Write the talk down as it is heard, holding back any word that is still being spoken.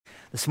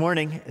This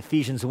morning,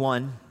 Ephesians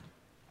 1,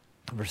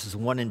 verses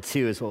 1 and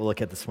 2 is what we'll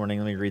look at this morning.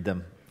 Let me read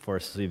them for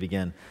us as we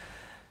begin.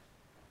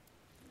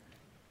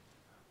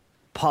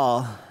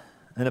 Paul,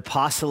 an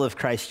apostle of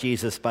Christ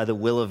Jesus by the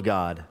will of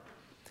God,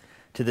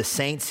 to the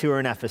saints who are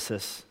in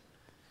Ephesus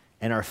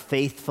and are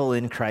faithful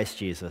in Christ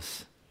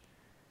Jesus,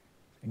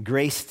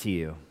 grace to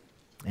you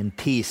and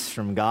peace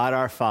from God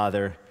our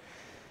Father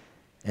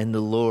and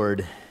the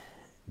Lord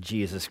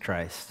Jesus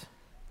Christ.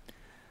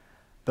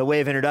 By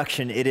way of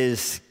introduction, it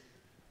is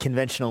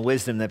conventional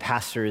wisdom that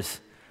pastors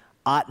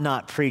ought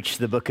not preach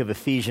the book of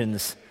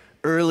Ephesians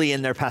early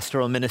in their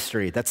pastoral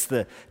ministry. That's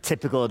the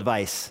typical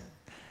advice.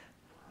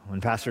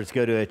 When pastors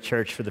go to a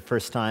church for the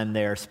first time,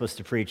 they are supposed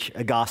to preach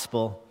a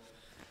gospel,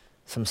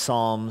 some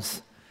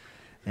psalms,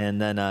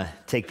 and then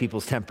take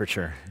people's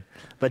temperature.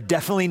 But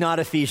definitely not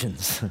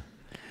Ephesians.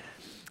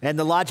 And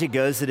the logic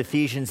goes that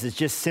Ephesians is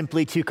just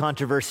simply too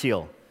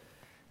controversial.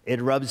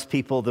 It rubs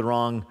people the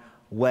wrong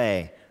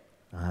way.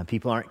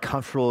 People aren't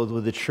comfortable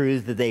with the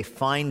truth that they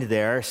find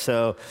there,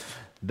 so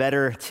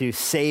better to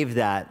save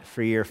that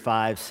for year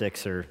 5,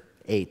 6, or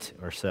 8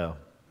 or so.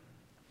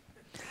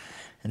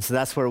 And so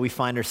that's where we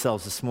find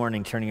ourselves this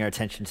morning, turning our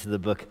attention to the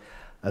book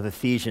of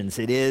Ephesians.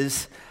 It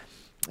is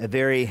a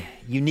very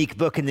unique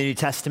book in the New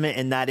Testament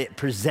in that it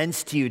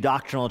presents to you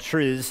doctrinal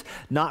truths,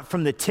 not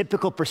from the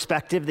typical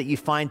perspective that you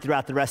find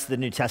throughout the rest of the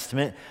New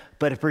Testament,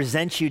 but it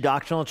presents you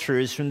doctrinal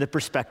truths from the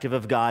perspective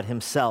of God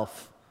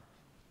himself.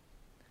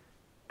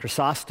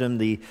 Chrysostom,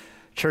 the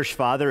church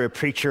father, a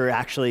preacher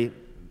actually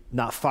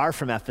not far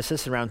from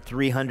Ephesus, around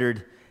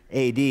 300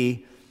 AD,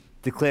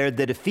 declared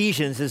that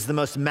Ephesians is the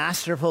most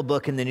masterful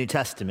book in the New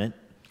Testament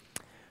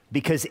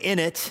because in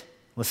it,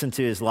 listen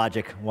to his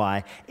logic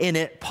why, in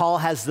it, Paul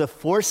has the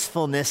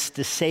forcefulness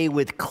to say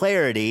with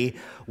clarity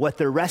what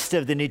the rest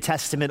of the New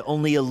Testament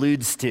only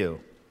alludes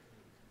to.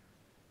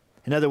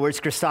 In other words,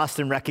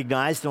 Chrysostom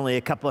recognized only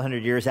a couple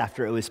hundred years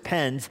after it was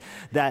penned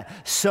that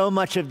so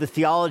much of the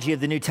theology of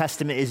the New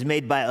Testament is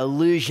made by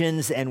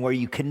allusions and where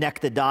you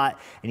connect the dot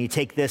and you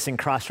take this and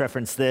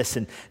cross-reference this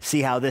and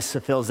see how this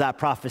fulfills that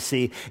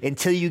prophecy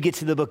until you get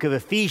to the book of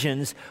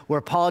Ephesians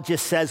where Paul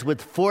just says with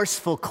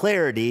forceful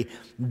clarity,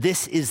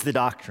 this is the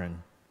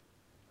doctrine.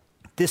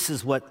 This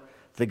is what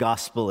the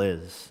gospel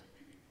is.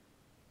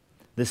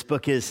 This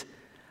book is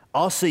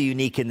also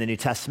unique in the New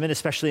Testament,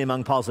 especially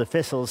among Paul's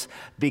epistles,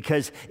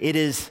 because it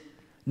is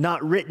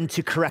not written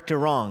to correct a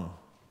wrong.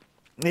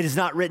 It is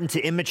not written to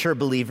immature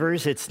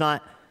believers. It's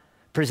not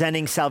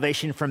presenting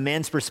salvation from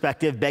man's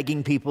perspective,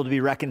 begging people to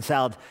be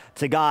reconciled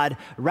to God.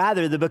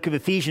 Rather, the book of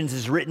Ephesians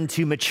is written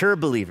to mature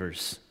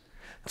believers,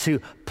 to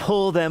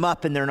pull them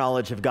up in their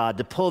knowledge of God,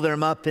 to pull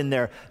them up in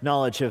their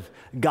knowledge of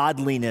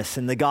godliness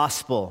and the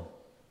gospel.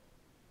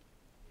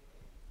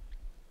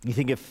 You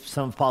think of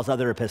some of Paul's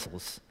other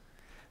epistles.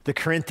 The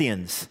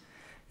Corinthians,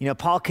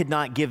 Paul could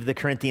not give the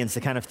Corinthians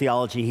the kind of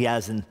theology he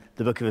has in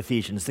the book of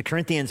Ephesians. The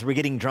Corinthians were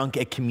getting drunk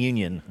at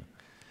communion.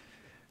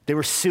 They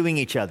were suing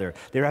each other.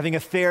 They were having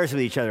affairs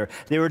with each other.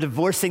 They were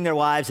divorcing their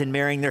wives and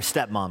marrying their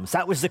stepmoms.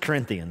 That was the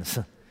Corinthians.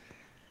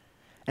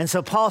 And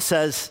so Paul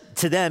says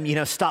to them,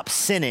 stop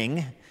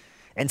sinning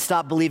and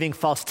stop believing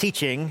false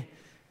teaching. And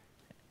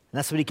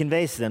that's what he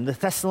conveys to them. The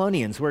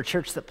Thessalonians were a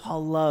church that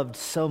Paul loved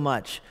so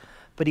much.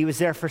 But he was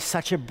there for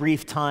such a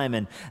brief time,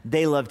 and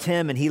they loved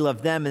him, and he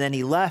loved them, and then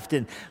he left,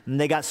 and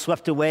they got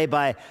swept away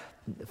by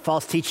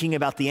false teaching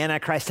about the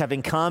Antichrist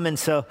having come. And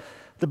so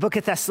the book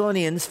of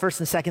Thessalonians,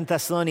 1st and 2nd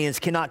Thessalonians,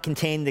 cannot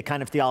contain the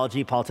kind of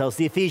theology Paul tells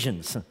the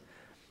Ephesians.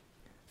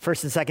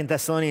 1st and 2nd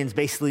Thessalonians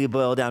basically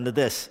boil down to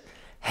this.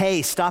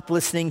 Hey, stop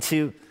listening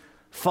to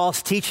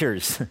false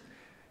teachers.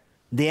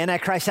 The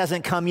Antichrist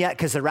hasn't come yet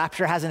because the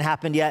rapture hasn't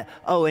happened yet.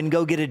 Oh, and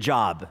go get a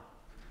job.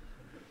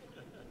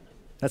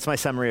 That's my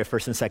summary of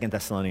 1st and 2nd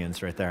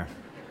Thessalonians right there.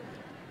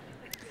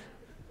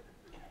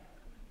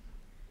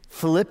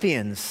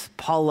 Philippians,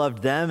 Paul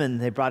loved them and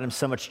they brought him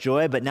so much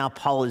joy, but now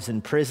Paul is in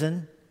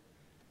prison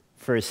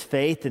for his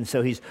faith, and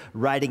so he's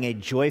writing a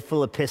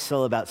joyful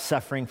epistle about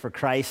suffering for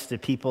Christ to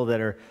people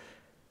that are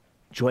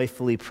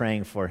joyfully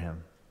praying for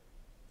him.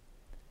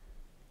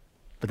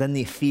 But then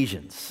the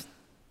Ephesians,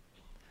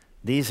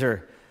 these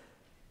are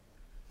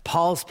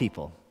Paul's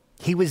people.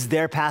 He was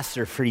their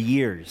pastor for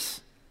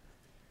years.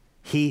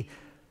 He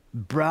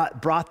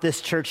brought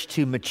this church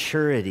to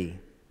maturity.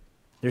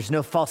 There's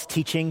no false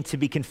teaching to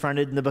be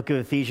confronted in the book of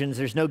Ephesians.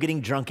 There's no getting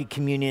drunk at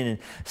communion and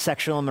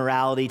sexual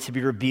immorality to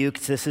be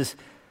rebuked. This is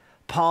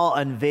Paul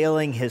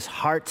unveiling his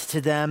heart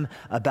to them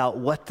about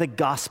what the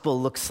gospel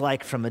looks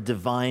like from a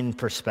divine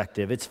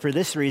perspective. It's for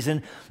this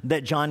reason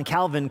that John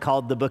Calvin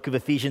called the book of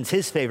Ephesians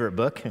his favorite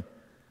book. He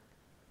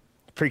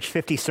preached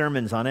 50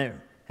 sermons on it.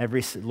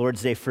 Every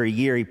Lord's Day for a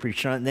year he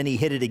preached on it, and then he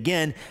hit it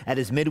again at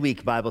his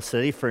midweek Bible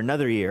study for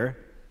another year.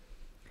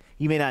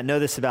 You may not know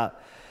this about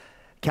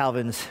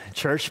Calvin's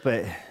church,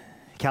 but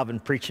Calvin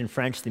preached in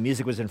French. The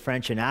music was in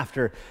French, and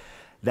after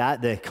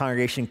that, the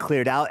congregation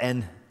cleared out,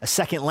 and a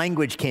second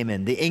language came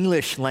in. The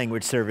English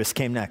language service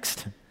came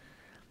next.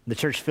 The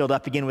church filled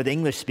up again with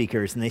English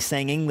speakers, and they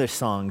sang English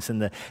songs.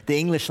 And the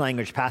English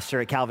language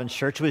pastor at Calvin's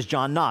church was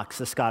John Knox,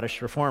 a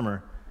Scottish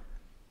reformer.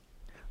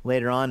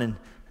 Later on in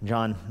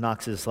John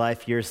Knox's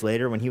life, years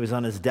later, when he was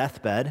on his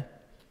deathbed,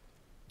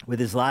 with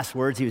his last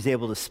words he was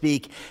able to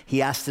speak,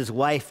 he asked his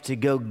wife to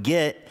go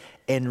get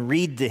and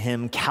read to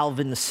him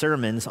Calvin's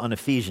sermons on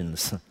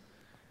Ephesians.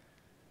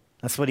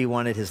 That's what he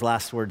wanted his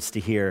last words to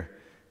hear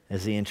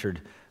as he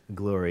entered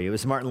glory. It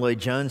was Martin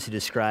Lloyd-Jones who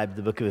described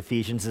the book of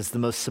Ephesians as the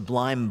most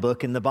sublime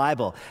book in the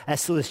Bible.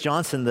 S. Lewis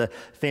Johnson, the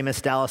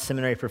famous Dallas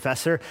Seminary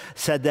professor,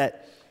 said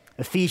that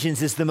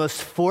Ephesians is the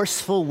most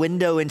forceful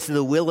window into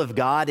the will of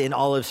God in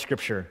all of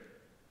Scripture.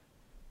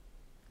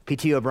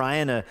 P.T.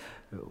 O'Brien, a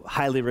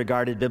highly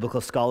regarded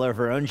biblical scholar of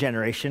our own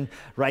generation,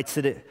 writes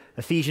that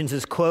Ephesians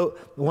is, quote,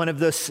 one of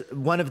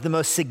the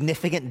most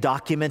significant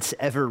documents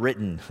ever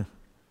written.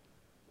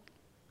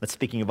 That's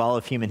speaking of all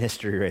of human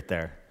history right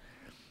there.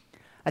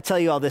 I tell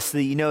you all this so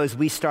that you know as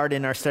we start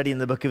in our study in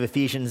the book of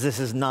Ephesians, this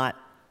is not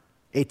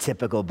a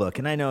typical book.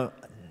 And I know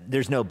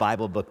there's no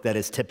Bible book that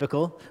is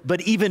typical,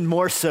 but even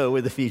more so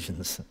with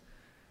Ephesians.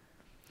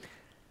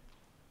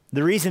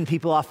 The reason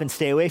people often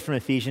stay away from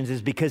Ephesians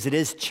is because it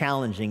is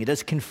challenging. It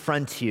does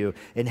confront you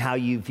in how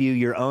you view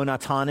your own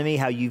autonomy,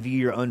 how you view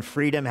your own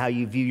freedom, how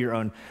you view your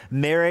own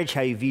marriage,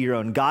 how you view your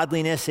own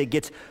godliness. It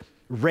gets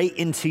right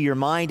into your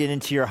mind and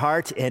into your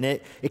heart, and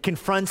it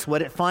confronts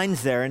what it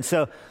finds there. And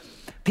so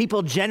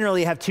people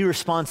generally have two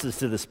responses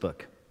to this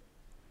book.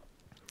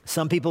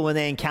 Some people, when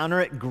they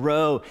encounter it,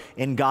 grow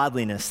in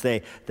godliness.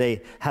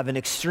 They have an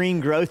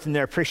extreme growth in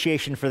their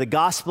appreciation for the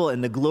gospel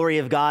and the glory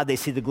of God. They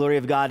see the glory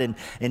of God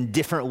in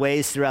different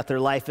ways throughout their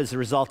life as a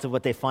result of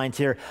what they find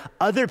here.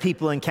 Other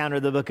people encounter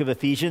the book of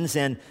Ephesians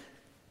and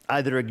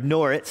either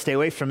ignore it, stay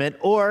away from it,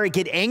 or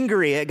get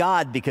angry at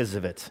God because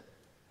of it.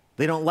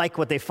 They don't like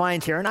what they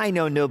find here. And I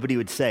know nobody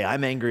would say,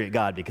 I'm angry at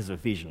God because of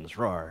Ephesians,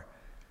 roar.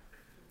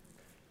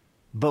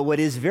 But what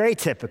is very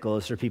typical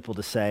is for people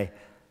to say,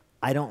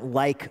 I don't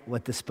like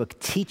what this book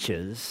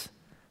teaches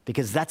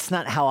because that's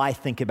not how I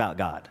think about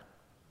God,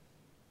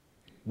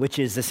 which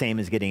is the same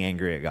as getting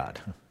angry at God.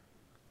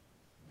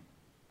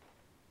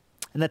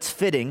 And that's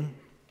fitting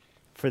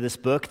for this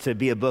book to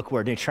be a book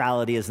where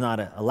neutrality is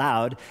not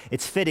allowed.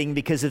 It's fitting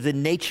because of the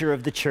nature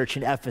of the church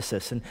in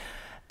Ephesus. And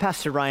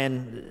Pastor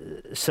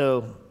Ryan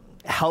so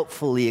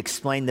helpfully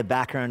explained the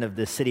background of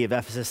the city of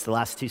Ephesus the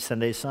last 2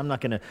 Sundays, so I'm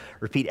not going to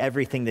repeat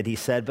everything that he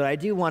said, but I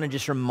do want to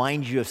just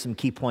remind you of some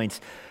key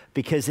points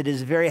because it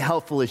is very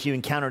helpful as you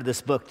encounter this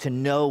book to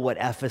know what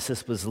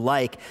Ephesus was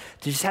like,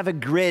 to just have a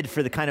grid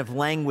for the kind of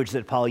language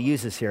that Paul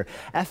uses here.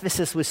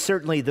 Ephesus was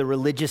certainly the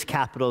religious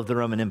capital of the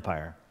Roman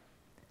Empire.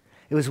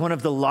 It was one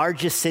of the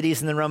largest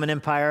cities in the Roman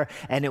Empire,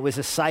 and it was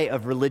a site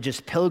of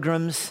religious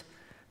pilgrims.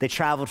 They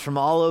traveled from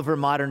all over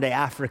modern-day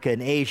Africa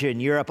and Asia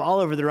and Europe, all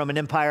over the Roman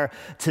Empire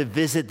to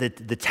visit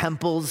the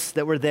temples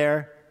that were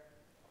there,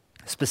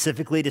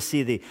 specifically to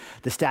see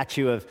the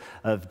statue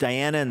of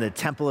Diana and the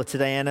temple to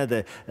Diana.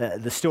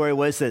 The story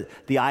was that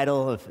the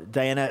idol of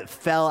Diana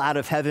fell out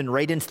of heaven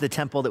right into the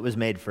temple that was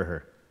made for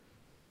her.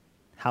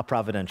 How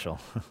providential.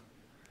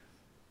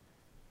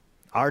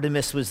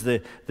 Artemis was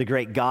the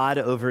great god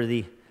over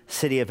the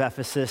city of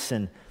Ephesus,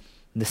 and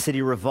the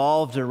city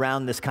revolved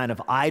around this kind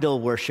of idol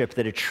worship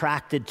that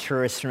attracted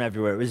tourists from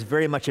everywhere. It was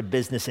very much a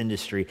business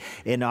industry.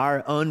 In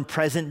our own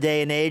present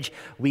day and age,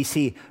 we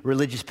see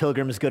religious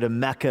pilgrims go to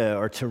Mecca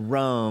or to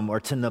Rome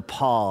or to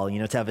Nepal,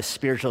 to have a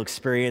spiritual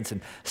experience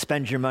and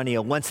spend your money,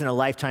 a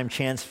once-in-a-lifetime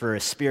chance for a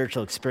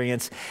spiritual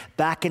experience.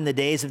 Back in the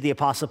days of the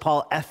Apostle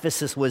Paul,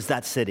 Ephesus was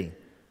that city.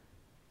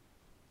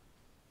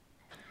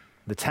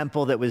 The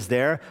temple that was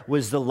there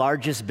was the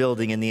largest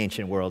building in the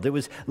ancient world. It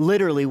was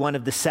literally one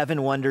of the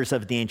 7 wonders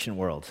of the ancient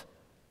world.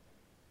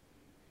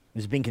 It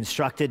was being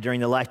constructed during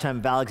the lifetime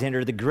of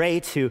Alexander the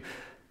Great, who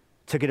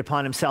took it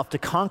upon himself to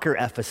conquer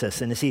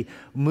Ephesus. And as he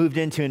moved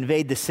in to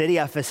invade the city,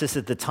 Ephesus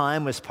at the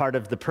time was part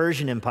of the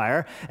Persian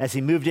Empire. As he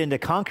moved in to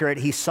conquer it,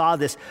 he saw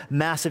this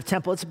massive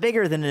temple. It's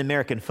bigger than an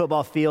American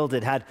football field.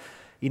 It had,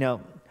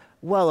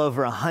 well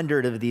over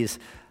 100 of these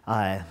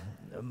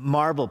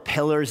marble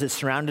pillars that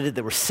surrounded it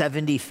that were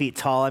 70 feet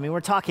tall. I mean, we're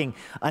talking,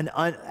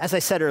 as I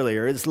said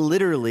earlier, it's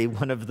literally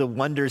one of the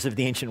wonders of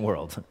the ancient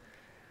world.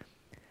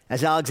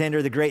 As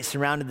Alexander the Great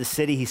surrounded the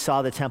city, he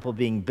saw the temple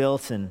being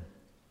built, and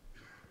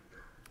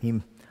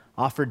he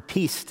offered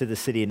peace to the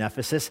city in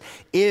Ephesus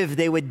if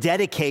they would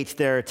dedicate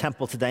their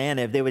temple to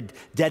Diana, if they would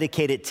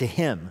dedicate it to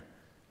him.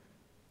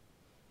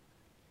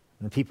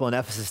 And the people in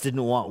Ephesus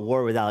didn't want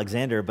war with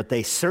Alexander, but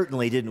they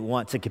certainly didn't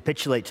want to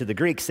capitulate to the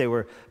Greeks. They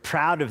were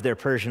proud of their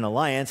Persian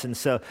alliance, and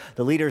so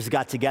the leaders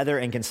got together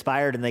and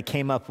conspired, and they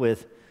came up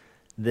with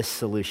this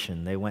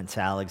solution. They went to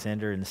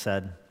Alexander and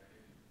said,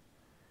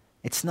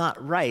 it's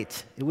not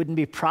right, it wouldn't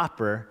be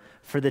proper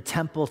for the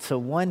temple to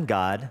one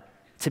god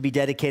to be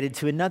dedicated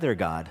to another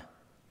god.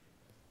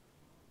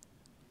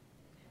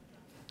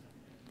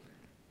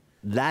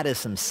 That is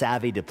some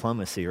savvy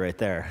diplomacy right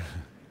there.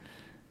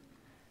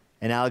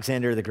 And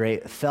Alexander the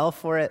Great fell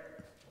for it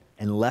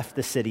and left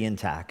the city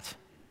intact.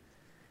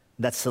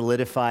 That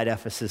solidified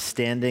Ephesus'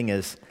 standing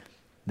as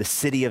the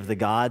city of the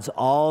gods,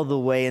 all the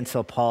way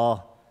until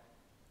Paul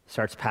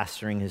starts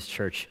pastoring his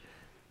church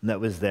that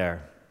was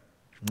there.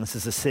 And this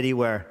is a city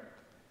where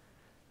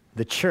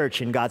the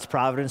church in God's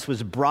providence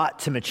was brought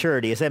to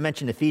maturity. As I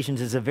mentioned,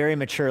 Ephesians is a very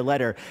mature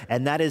letter,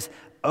 and that is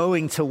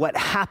owing to what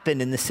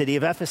happened in the city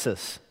of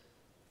Ephesus.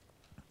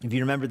 If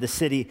you remember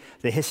the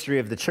history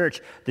of the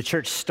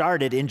church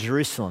started in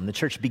Jerusalem. The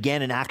church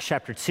began in Acts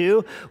chapter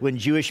 2 when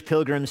Jewish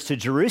pilgrims to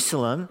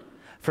Jerusalem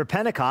for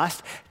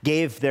Pentecost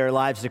gave their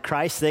lives to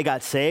Christ. They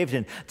got saved,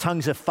 and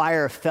tongues of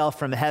fire fell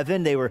from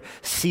heaven. They were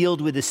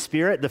sealed with the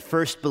Spirit, the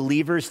first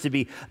believers to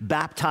be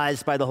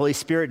baptized by the Holy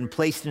Spirit and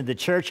placed into the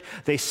church.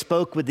 They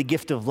spoke with the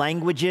gift of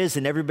languages,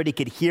 and everybody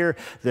could hear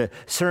the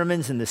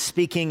sermons and the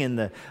speaking and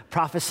the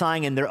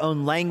prophesying in their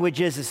own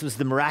languages. This was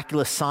the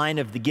miraculous sign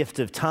of the gift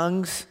of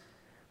tongues.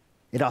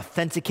 It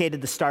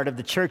authenticated the start of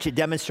the church. It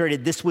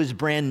demonstrated this was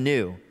brand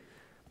new,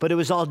 but it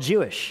was all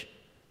Jewish.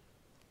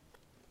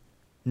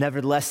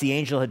 Nevertheless, the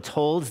angel had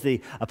told the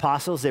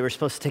apostles they were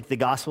supposed to take the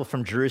gospel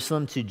from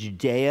Jerusalem to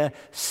Judea,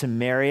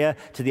 Samaria,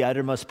 to the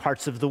uttermost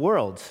parts of the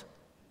world.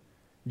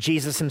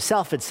 Jesus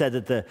himself had said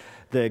that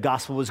the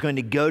gospel was going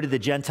to go to the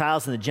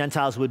Gentiles, and the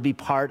Gentiles would be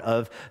part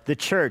of the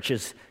church.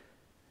 It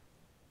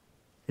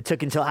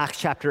took until Acts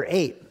chapter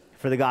 8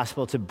 for the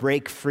gospel to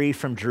break free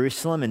from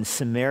Jerusalem, and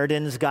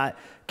Samaritans got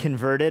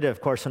converted. Of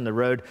course, on the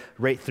road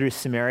right through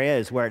Samaria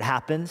is where it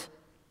happened.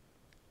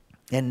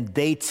 And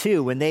they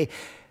too, when they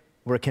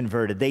were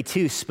converted, they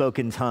too spoke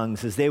in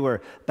tongues as they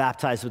were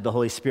baptized with the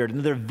Holy Spirit.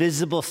 Another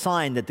visible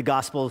sign that the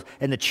gospel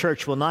and the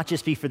church will not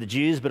just be for the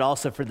Jews, but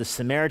also for the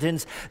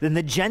Samaritans. Then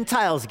the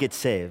Gentiles get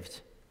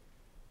saved.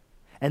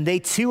 And they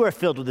too are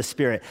filled with the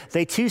Spirit.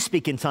 They too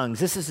speak in tongues.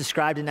 This is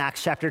described in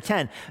Acts chapter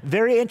 10.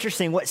 Very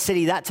interesting what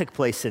city that took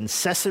place in.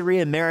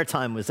 Caesarea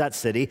Maritime was that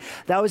city.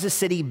 That was a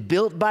city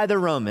built by the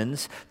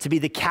Romans to be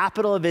the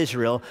capital of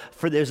Israel.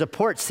 There's a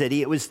port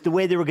city. It was the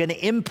way they were going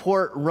to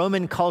import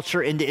Roman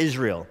culture into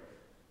Israel.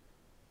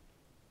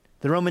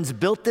 The Romans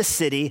built this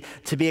city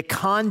to be a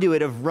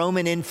conduit of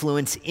Roman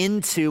influence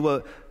into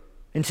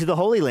the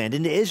Holy Land,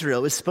 into Israel.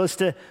 It was supposed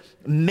to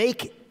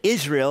make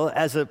Israel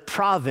as a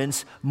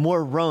province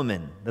more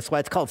Roman. That's why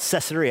it's called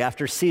Caesarea,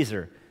 after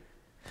Caesar.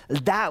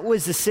 That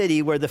was the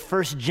city where the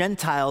first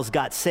Gentiles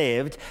got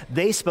saved.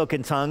 They spoke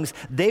in tongues.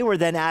 They were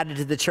then added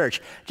to the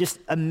church. Just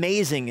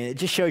amazing. It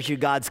just shows you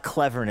God's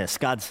cleverness,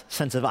 God's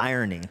sense of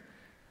irony.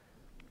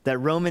 That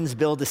Romans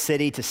build a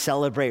city to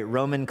celebrate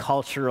Roman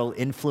cultural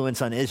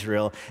influence on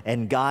Israel,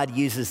 and God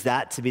uses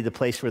that to be the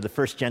place where the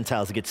first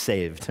Gentiles get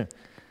saved,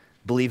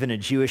 believe in a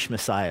Jewish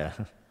Messiah.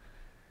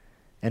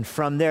 And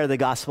from there, the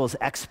gospel is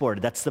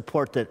exported. That's the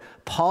port that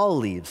Paul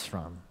leaves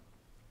from.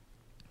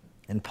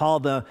 And Paul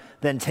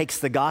then takes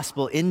the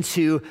gospel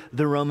into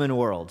the Roman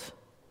world.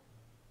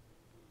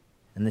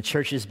 And the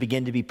churches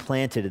begin to be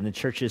planted, and the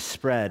churches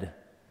spread.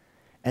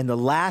 And the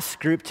last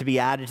group to be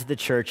added to the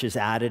church is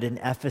added in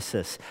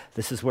Ephesus.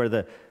 This is where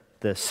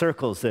the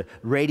circles, the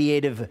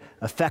radiative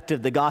effect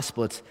of the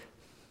gospel, it's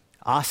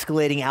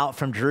oscillating out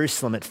from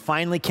Jerusalem. It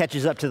finally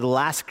catches up to the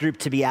last group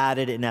to be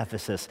added in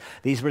Ephesus.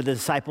 These were the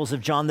disciples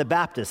of John the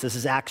Baptist. This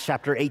is Acts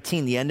chapter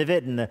 18, the end of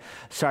it, and the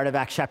start of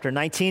Acts chapter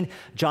 19.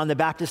 John the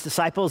Baptist's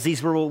disciples,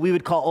 these were what we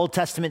would call Old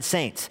Testament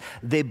saints.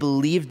 They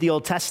believed the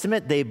Old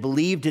Testament. They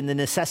believed in the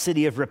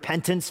necessity of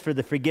repentance for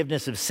the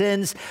forgiveness of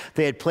sins.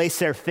 They had placed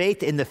their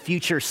faith in the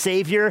future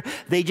Savior.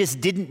 They just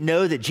didn't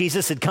know that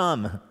Jesus had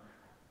come.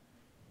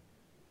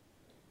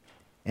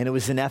 And it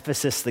was in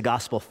Ephesus the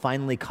gospel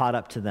finally caught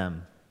up to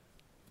them.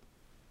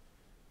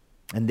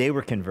 And they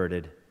were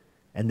converted,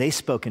 and they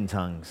spoke in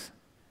tongues.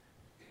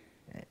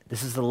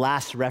 This is the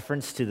last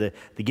reference to the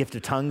gift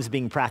of tongues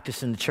being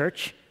practiced in the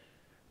church.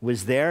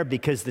 Was there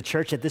because the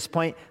church at this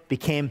point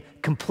became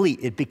complete.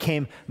 It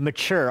became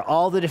mature.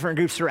 All the different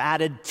groups were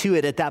added to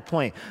it at that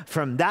point.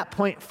 From that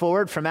point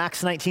forward, from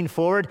Acts 19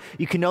 forward,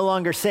 you can no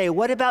longer say,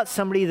 what about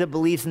somebody that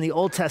believes in the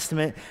Old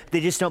Testament,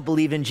 they just don't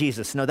believe in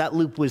Jesus? No, that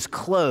loop was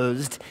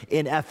closed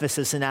in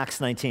Ephesus in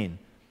Acts 19.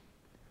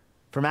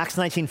 From Acts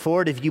 19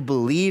 forward, if you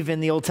believe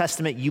in the Old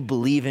Testament, you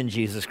believe in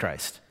Jesus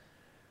Christ.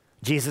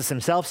 Jesus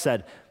himself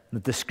said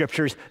that the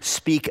scriptures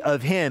speak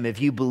of him.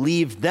 If you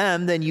believed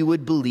them, then you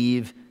would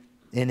believe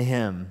in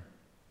him.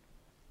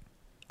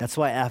 That's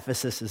why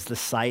Ephesus is the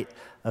site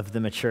of the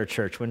mature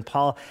church. When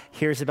Paul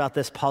hears about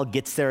this, Paul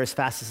gets there as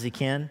fast as he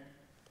can,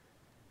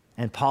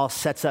 and Paul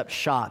sets up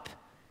shop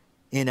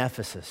in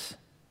Ephesus.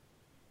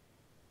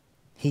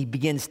 He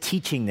begins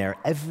teaching there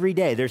every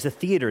day. There's a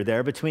theater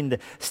there between the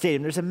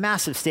stadium. There's a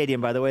massive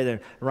stadium, by the way,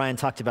 that Ryan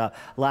talked about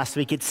last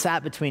week. It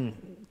sat between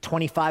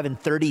 25 and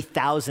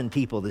 30,000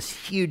 people, this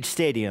huge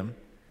stadium.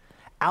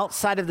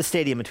 Outside of the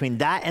stadium, between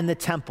that and the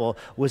temple,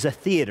 was a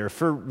theater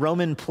for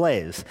Roman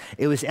plays.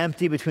 It was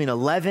empty between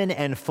 11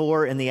 and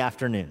 4 in the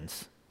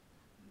afternoons.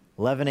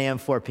 11 a.m.,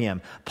 4 p.m.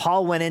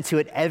 Paul went into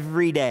it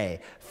every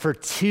day for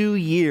 2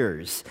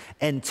 years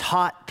and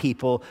taught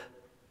people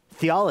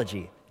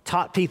theology.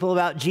 Taught people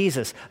about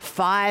Jesus,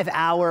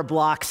 5-hour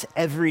blocks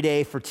every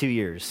day for 2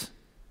 years.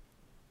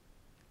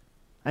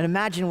 And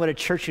imagine what a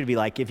church would be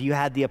like if you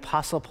had the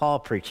Apostle Paul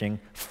preaching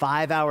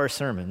 5-hour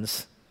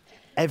sermons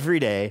every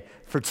day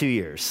for 2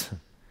 years.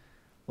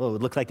 Well, it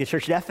would look like the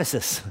church at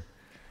Ephesus.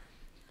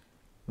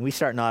 And we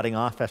start nodding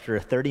off after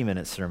a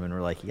 30-minute sermon.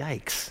 We're like,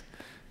 yikes, is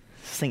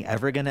this thing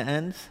ever going to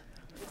end?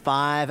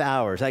 5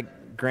 hours.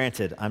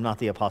 Granted, I'm not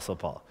the Apostle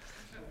Paul.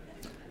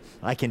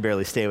 I can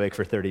barely stay awake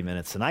for 30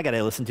 minutes, and I got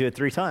to listen to it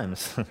 3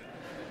 times.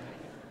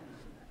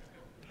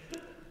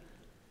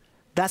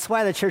 That's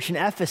why the church in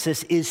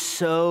Ephesus is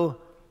so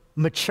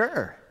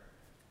mature,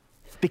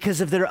 because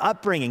of their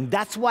upbringing.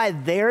 That's why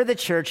they're the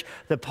church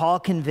that Paul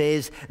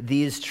conveys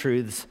these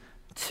truths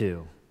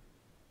to.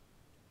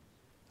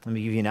 Let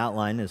me give you an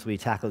outline as we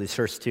tackle these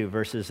first 2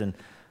 verses, and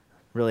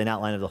really an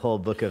outline of the whole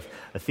book of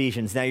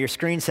Ephesians. Now, your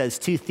screen says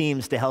 2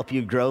 themes to help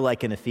you grow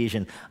like an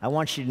Ephesian. I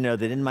want you to know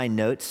that in my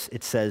notes,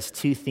 it says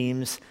 2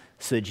 themes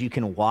so that you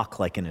can walk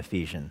like an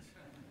Ephesian.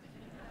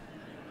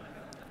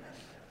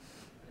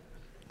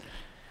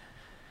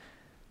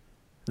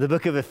 The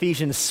book of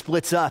Ephesians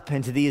splits up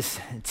into these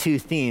 2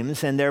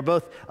 themes, and they're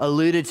both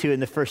alluded to in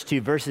the first 2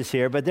 verses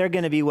here, but they're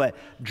going to be what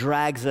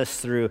drags us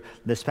through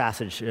this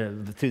passage,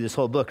 through this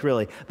whole book,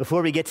 really.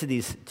 Before we get to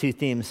these 2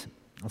 themes,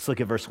 let's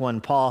look at verse 1.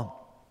 Paul,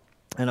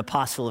 an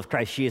apostle of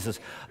Christ Jesus.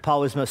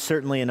 Paul was most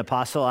certainly an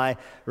apostle. I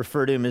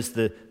refer to him as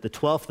the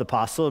 12th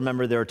apostle.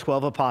 Remember, there are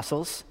 12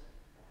 apostles.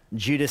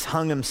 Judas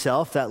hung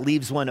himself. That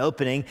leaves one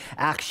opening.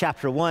 Acts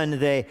chapter 1,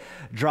 they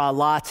draw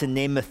lots and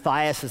name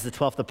Matthias as the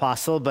 12th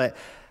apostle, but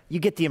you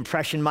get the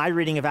impression, my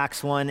reading of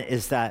Acts 1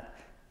 is that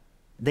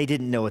they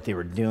didn't know what they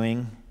were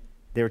doing.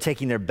 They were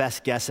taking their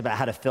best guess about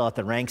how to fill out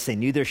the ranks. They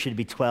knew there should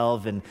be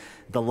 12, and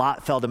the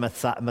lot fell to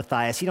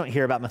Matthias. You don't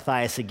hear about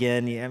Matthias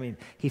again. I mean,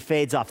 he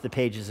fades off the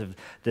pages of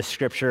the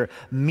scripture.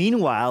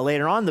 Meanwhile,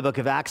 later on in the book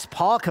of Acts,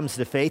 Paul comes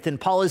to faith, and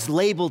Paul is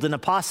labeled an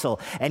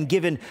apostle and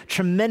given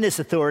tremendous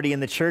authority in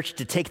the church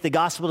to take the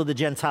gospel to the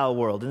Gentile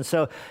world. And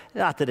so,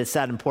 not that it's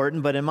that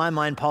important, but in my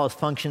mind, Paul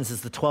functions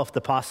as the 12th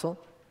apostle.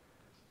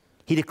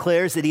 He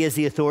declares that he has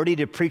the authority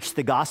to preach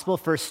the gospel.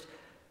 1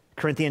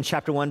 Corinthians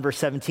chapter 1, verse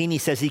 17, he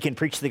says he can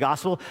preach the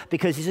gospel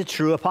because he's a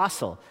true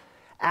apostle.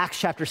 Acts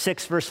chapter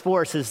 6, verse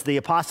 4 says the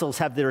apostles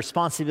have the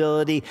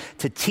responsibility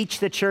to teach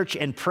the church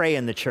and pray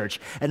in the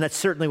church. And that's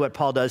certainly what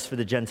Paul does for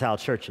the Gentile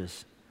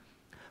churches.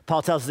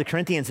 Paul tells the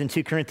Corinthians in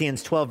 2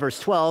 Corinthians 12, verse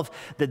 12,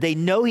 that they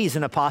know he's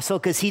an apostle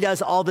because he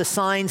does all the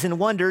signs and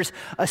wonders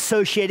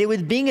associated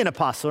with being an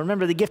apostle.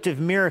 Remember, the gift of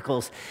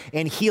miracles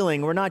and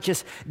healing were not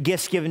just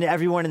gifts given to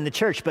everyone in the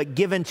church, but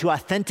given to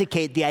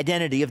authenticate the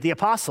identity of the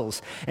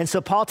apostles. And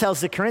so Paul tells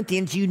the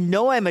Corinthians, you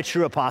know I'm a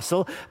true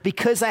apostle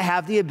because I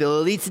have the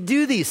ability to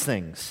do these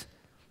things.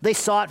 They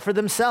saw it for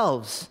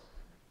themselves.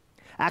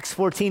 Acts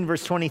 14,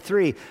 verse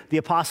 23, the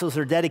apostles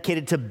are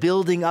dedicated to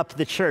building up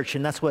the church,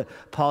 and that's what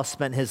Paul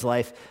spent his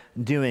life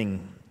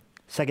doing.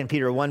 2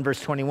 Peter 1,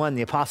 verse 21,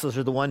 the apostles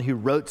are the one who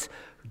wrote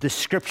the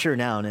scripture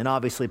down, and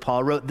obviously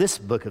Paul wrote this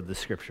book of the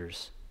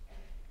scriptures.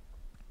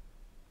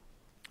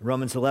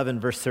 Romans 11,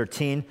 verse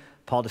 13,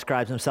 Paul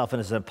describes himself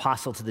as an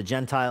apostle to the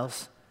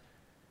Gentiles.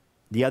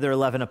 The other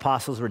 11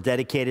 apostles were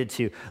dedicated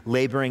to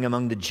laboring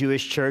among the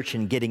Jewish church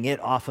and getting it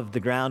off of the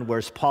ground,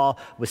 whereas Paul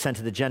was sent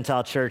to the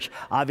Gentile church.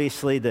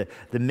 Obviously, the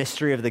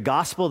mystery of the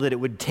gospel, that it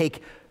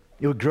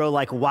would grow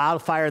like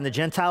wildfire in the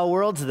Gentile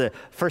world. The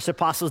first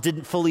apostles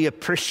didn't fully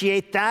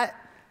appreciate that.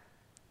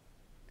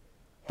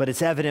 But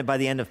it's evident by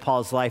the end of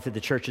Paul's life that the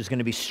church is going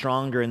to be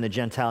stronger in the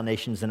Gentile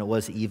nations than it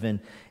was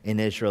even in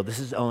Israel. This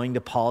is owing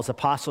to Paul's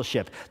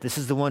apostleship. This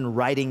is the one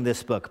writing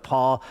this book.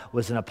 Paul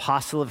was an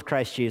apostle of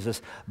Christ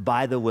Jesus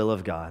by the will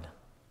of God.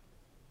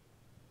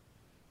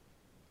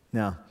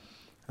 Now,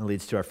 that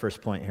leads to our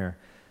first point here.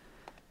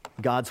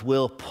 God's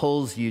will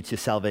pulls you to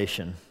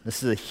salvation.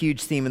 This is a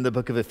huge theme in the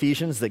book of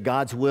Ephesians, that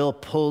God's will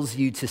pulls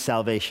you to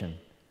salvation.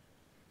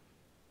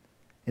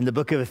 In the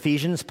book of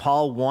Ephesians,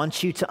 Paul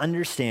wants you to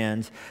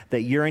understand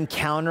that your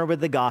encounter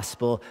with the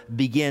gospel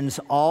begins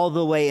all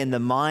the way in the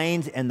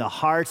mind and the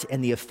heart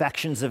and the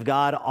affections of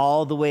God,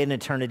 all the way in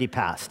eternity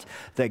past.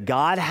 That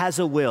God has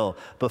a will.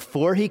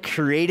 Before he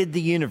created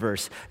the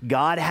universe,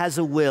 God has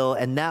a will,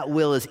 and that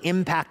will is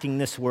impacting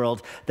this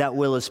world. That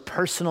will is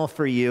personal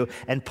for you,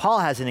 and Paul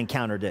hasn't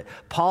encountered it.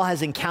 Paul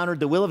has encountered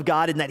the will of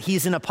God in that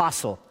he's an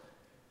apostle.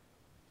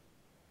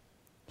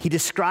 He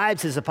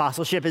describes his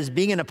apostleship as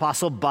being an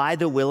apostle by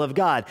the will of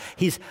God.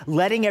 He's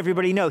letting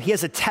everybody know he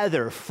has a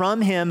tether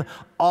from him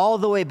all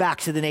the way back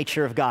to the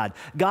nature of God.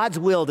 God's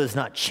will does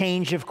not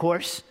change, of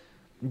course.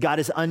 God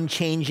is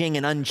unchanging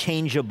and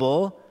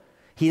unchangeable.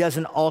 He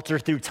doesn't alter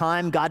through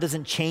time. God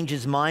doesn't change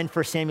his mind.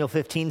 1 Samuel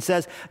 15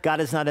 says,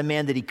 God is not a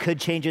man that he could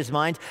change his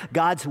mind.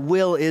 God's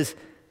will it's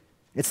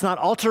not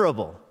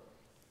alterable.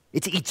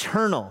 It's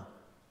eternal.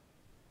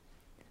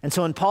 And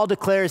so when Paul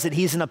declares that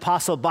he's an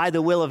apostle by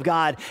the will of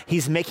God,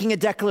 he's making a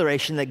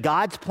declaration that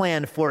God's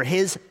plan for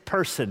his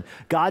person,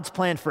 God's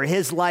plan for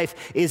his life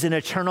is an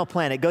eternal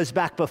plan. It goes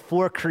back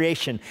before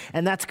creation.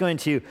 And that's going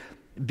to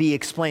be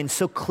explained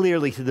so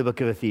clearly through the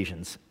book of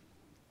Ephesians.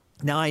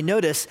 Now, I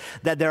notice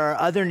that there are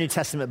other New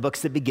Testament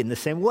books that begin the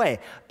same way.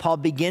 Paul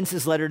begins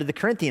his letter to the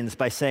Corinthians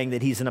by saying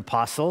that he's an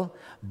apostle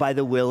by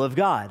the will of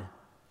God.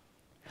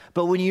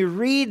 But when you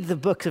read the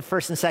books of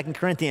 1st and 2nd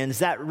Corinthians,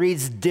 that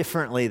reads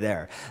differently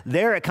there.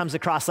 There it comes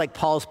across like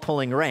Paul's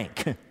pulling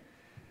rank.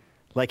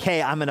 Like,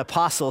 hey, I'm an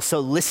apostle,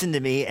 so listen to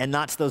me and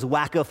not to those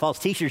wacko false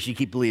teachers you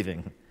keep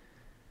believing.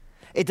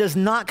 It does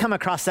not come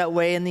across that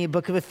way in the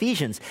book of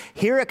Ephesians.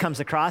 Here it comes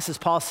across as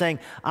Paul saying,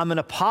 I'm an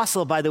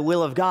apostle by the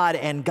will of God,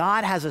 and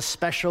God has a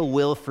special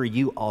will for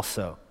you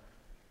also.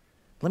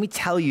 Let me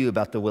tell you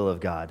about the will of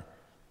God.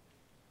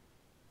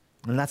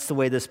 And that's the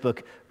way this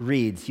book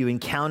reads. You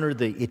encounter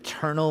the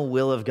eternal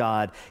will of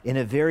God in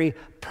a very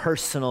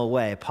personal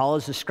way. Paul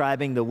is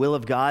describing the will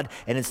of God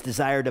and its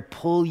desire to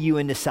pull you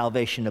into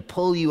salvation, to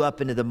pull you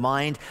up into the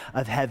mind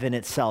of heaven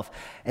itself.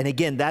 And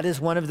again, that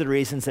is one of the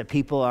reasons that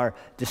people are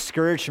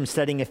discouraged from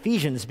studying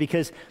Ephesians,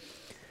 because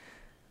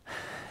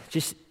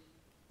just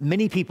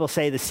many people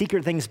say the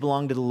secret things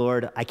belong to the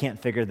Lord. I can't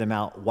figure them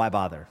out. Why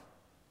bother?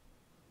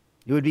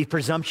 It would be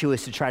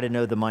presumptuous to try to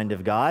know the mind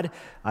of God.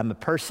 I'm a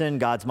person,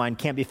 God's mind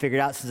can't be figured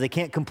out. Since they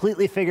can't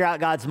completely figure out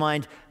God's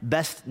mind,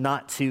 best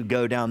not to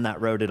go down that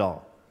road at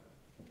all.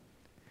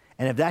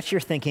 And if that's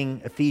your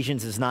thinking,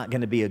 Ephesians is not going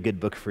to be a good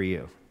book for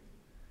you.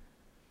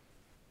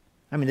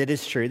 I mean, it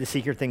is true. The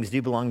secret things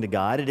do belong to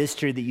God. It is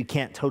true that you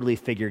can't totally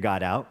figure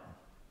God out.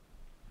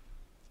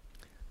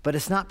 But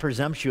it's not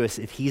presumptuous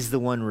if he's the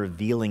one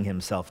revealing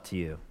himself to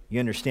you.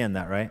 You understand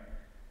that, right?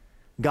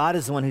 God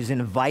is the one who's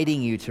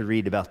inviting you to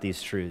read about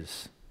these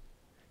truths.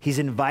 He's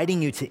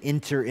inviting you to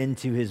enter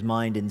into his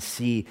mind and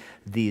see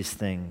these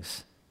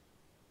things.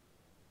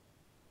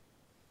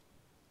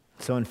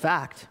 So in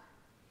fact,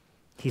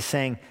 he's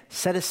saying,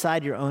 set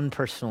aside your own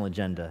personal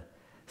agenda.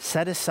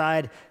 Set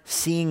aside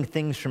seeing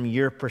things from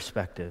your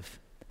perspective.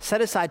 Set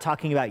aside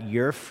talking about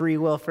your free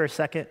will for a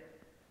second,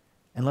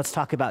 and let's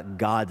talk about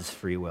God's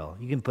free will.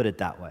 You can put it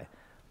that way.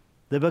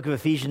 The book of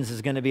Ephesians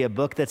is going to be a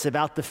book that's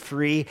about the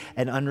free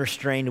and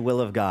unrestrained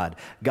will of God.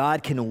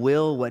 God can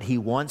will what he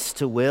wants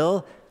to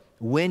will,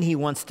 when he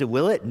wants to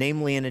will it,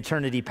 namely in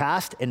eternity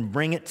past, and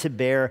bring it to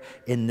bear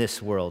in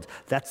this world.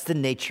 That's the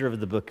nature of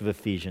the book of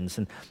Ephesians.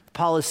 And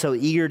Paul is so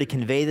eager to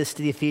convey this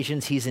to the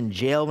Ephesians. He's in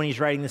jail when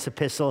he's writing this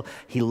epistle.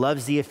 He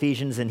loves the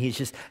Ephesians, and he's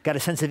just got a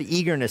sense of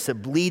eagerness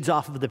that bleeds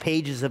off of the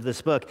pages of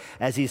this book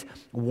as he's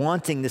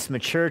wanting this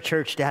mature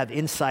church to have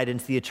insight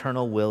into the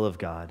eternal will of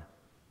God.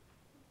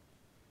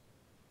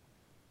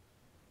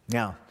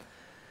 Now,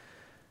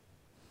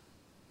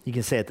 you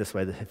can say it this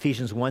way.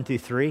 Ephesians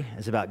 1-3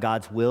 is about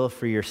God's will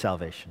for your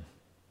salvation,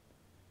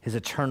 his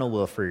eternal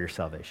will for your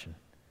salvation.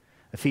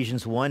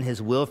 Ephesians 1, his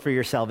will for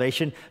your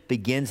salvation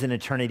begins in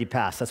eternity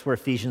past. That's where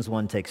Ephesians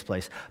 1 takes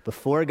place.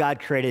 Before God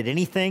created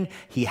anything,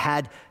 he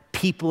had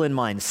people in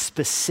mind,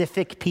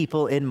 specific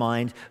people in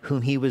mind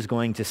whom he was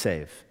going to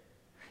save.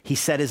 He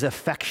set his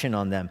affection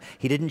on them.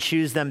 He didn't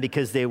choose them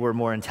because they were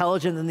more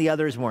intelligent than the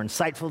others, more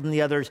insightful than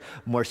the others,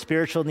 more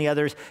spiritual than the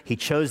others. He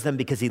chose them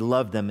because he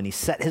loved them, and he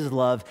set his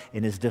love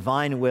in his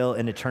divine will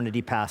in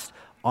eternity past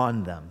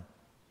on them.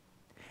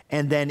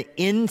 And then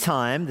in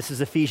time, this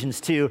is Ephesians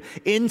 2,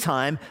 in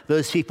time,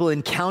 those people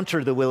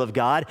encounter the will of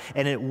God,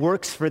 and it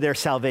works for their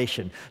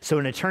salvation. So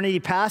in eternity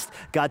past,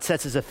 God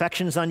sets his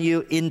affections on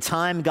you. In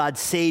time, God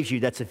saves you.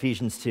 That's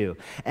Ephesians 2.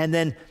 And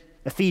then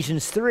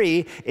Ephesians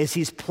 3 is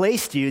he's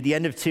placed you, the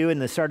end of 2 and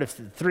the start of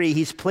 3,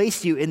 he's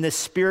placed you in this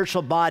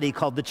spiritual body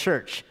called the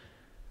church.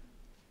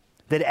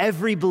 That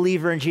every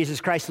believer in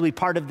Jesus Christ will be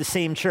part of the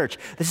same church.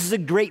 This is a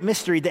great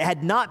mystery that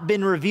had not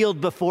been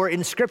revealed before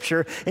in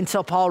Scripture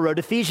until Paul wrote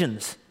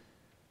Ephesians.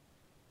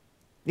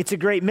 It's a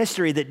great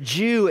mystery that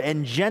Jew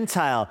and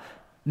Gentile,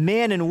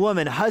 man and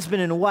woman,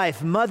 husband and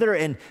wife, mother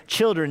and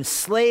children,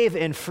 slave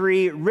and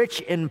free,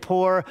 rich and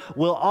poor,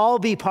 will all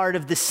be part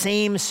of the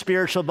same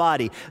spiritual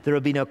body. There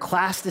will be no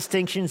class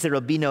distinctions. There will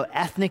be no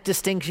ethnic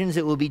distinctions.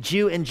 It will be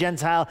Jew and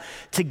Gentile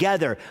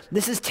together.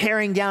 This is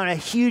tearing down a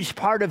huge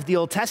part of the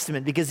Old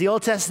Testament because the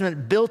Old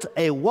Testament built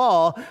a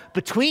wall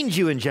between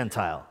Jew and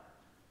Gentile.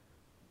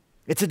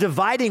 It's a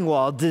dividing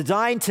wall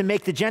designed to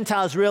make the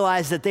Gentiles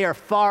realize that they are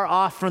far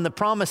off from the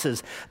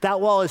promises.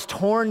 That wall is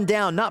torn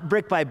down, not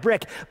brick by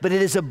brick, but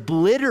it is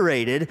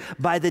obliterated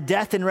by the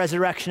death and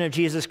resurrection of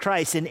Jesus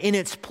Christ. And in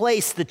its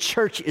place, the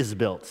church is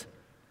built.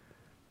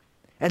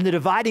 And the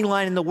dividing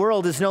line in the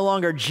world is no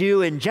longer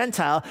Jew and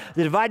Gentile.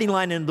 The dividing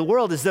line in the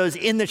world is those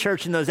in the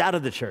church and those out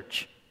of the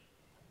church.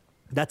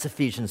 That's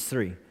Ephesians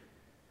 3.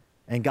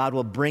 And God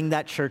will bring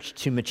that church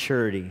to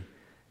maturity.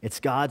 It's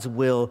God's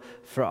will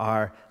for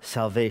our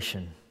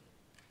salvation.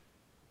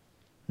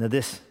 Now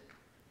this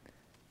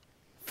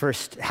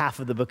first half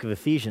of the book of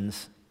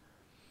Ephesians,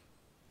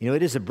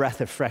 it is a breath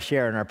of fresh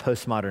air in our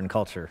postmodern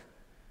culture.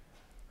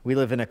 We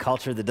live in a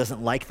culture that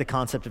doesn't like the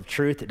concept of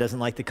truth. It doesn't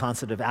like the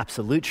concept of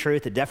absolute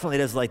truth. It definitely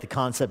doesn't like the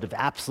concept of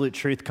absolute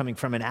truth coming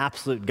from an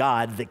absolute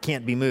God that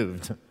can't be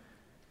moved.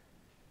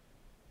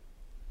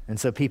 And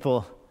so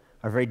people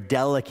are very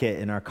delicate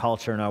in our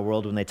culture and our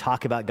world when they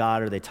talk about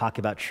God or they talk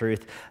about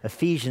truth.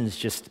 Ephesians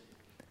just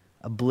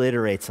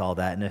obliterates all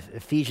that. And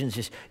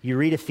Ephesians, you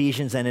read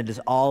Ephesians and it is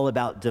all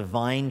about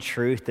divine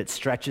truth that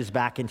stretches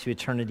back into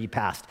eternity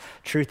past.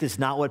 Truth is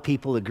not what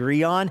people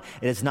agree on.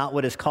 It is not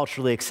what is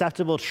culturally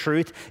acceptable.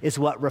 Truth is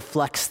what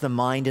reflects the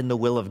mind and the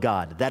will of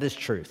God. That is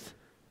truth.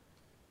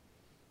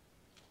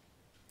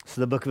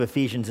 So the book of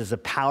Ephesians is a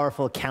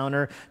powerful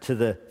counter to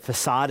the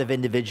facade of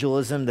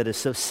individualism that is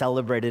so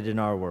celebrated in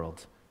our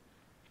world.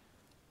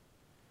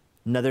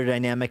 Another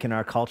dynamic in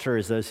our culture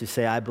is those who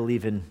say, I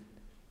believe in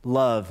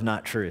love,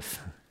 not truth.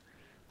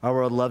 Our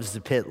world loves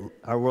to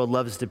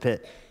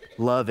pit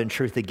love and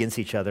truth against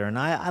each other. And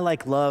I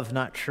like love,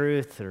 not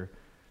truth. Or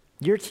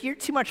you're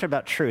too much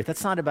about truth.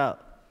 That's not enough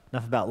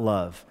about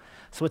love.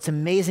 So what's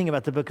amazing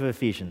about the book of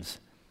Ephesians,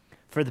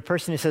 for the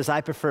person who says, I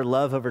prefer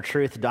love over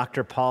truth,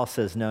 Dr. Paul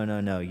says,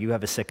 no, you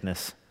have a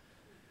sickness.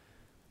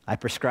 I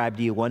prescribe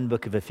to you one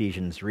book of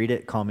Ephesians. Read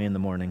it, call me in the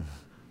morning.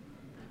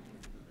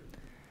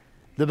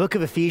 The book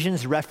of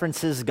Ephesians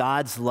references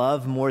God's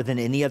love more than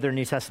any other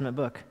New Testament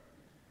book.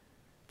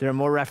 There are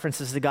more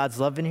references to God's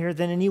love in here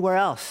than anywhere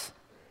else.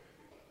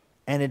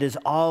 And it is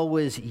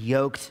always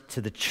yoked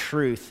to the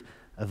truth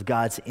of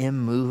God's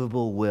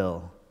immovable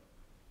will.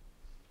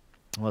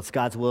 Well, it's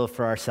God's will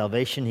for our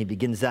salvation. He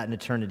begins that in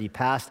eternity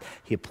past.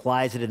 He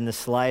applies it in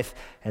this life,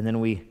 and then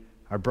we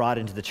are brought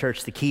into the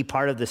church. The key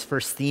part of this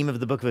first theme of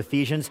the book of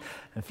Ephesians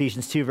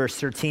 2, verse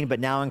 13, but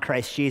now in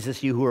Christ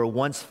Jesus, you who were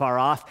once far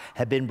off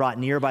have been brought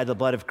near by the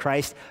blood of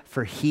Christ,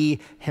 for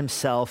he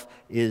himself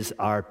is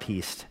our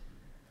peace.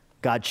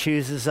 God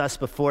chooses us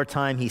before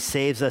time, he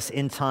saves us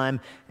in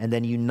time, and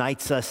then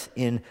unites us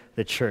in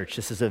the church.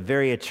 This is a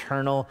very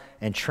eternal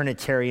and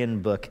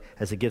Trinitarian book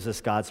as it gives us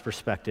God's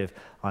perspective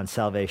on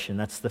salvation.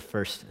 That's the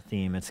first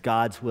theme. It's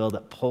God's will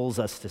that pulls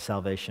us to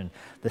salvation.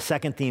 The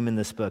second theme in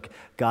this book,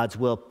 God's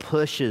will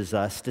pushes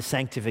us to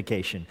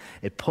sanctification.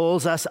 It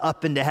pulls us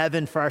up into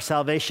heaven for our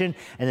salvation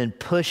and then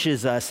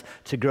pushes us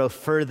to grow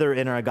further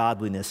in our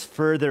godliness,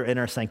 further in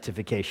our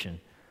sanctification.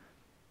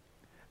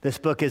 This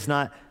book is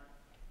not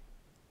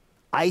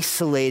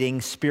isolating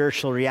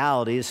spiritual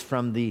realities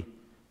from the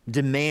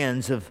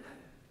demands of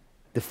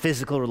the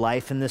physical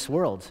life in this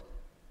world.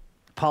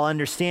 Paul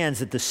understands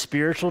that the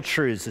spiritual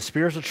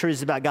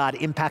truths about God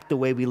impact the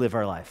way we live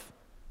our life.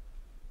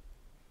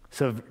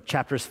 So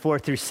chapters 4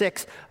 through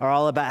 6 are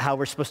all about how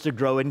we're supposed to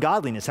grow in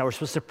godliness, how we're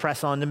supposed to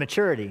press on to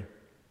maturity.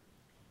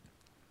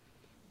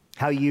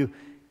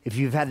 If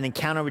you've had an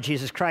encounter with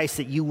Jesus Christ,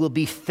 that you will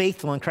be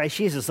faithful in Christ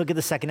Jesus. Look at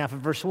the second half of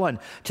verse 1.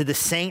 To the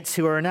saints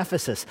who are in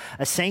Ephesus.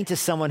 A saint is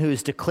someone who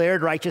is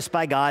declared righteous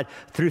by God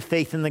through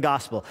faith in the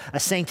gospel.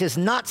 A saint is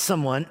not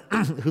someone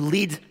who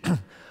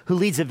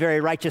leads a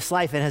very righteous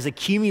life and has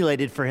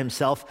accumulated for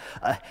himself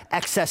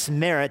excess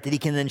merit that he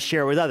can then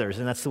share with others.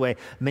 And that's the way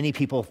many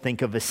people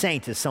think of a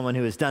saint, as someone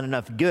who has done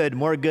enough good,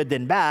 more good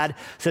than bad,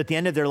 so at the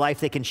end of their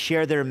life they can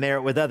share their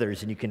merit with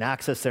others. And you can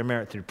access their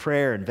merit through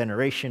prayer and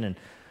veneration and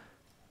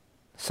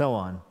so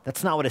on.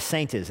 That's not what a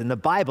saint is. In the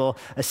Bible,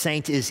 a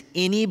saint is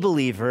any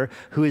believer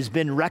who has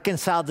been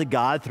reconciled to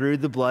God through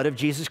the blood of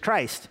Jesus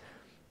Christ.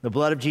 The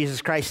blood of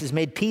Jesus Christ has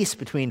made peace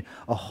between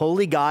a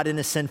holy God and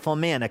a sinful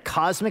man, a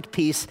cosmic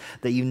peace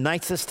that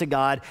unites us to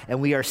God,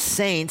 and we are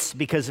saints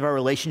because of our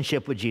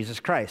relationship with Jesus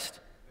Christ.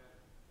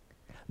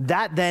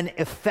 That then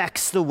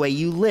affects the way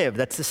you live.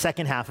 That's the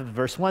second half of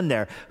verse 1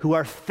 there, who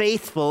are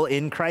faithful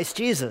in Christ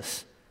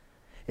Jesus.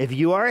 If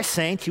you are a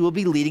saint, you will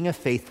be leading a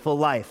faithful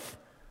life.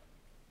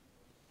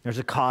 There's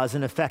a cause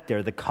and effect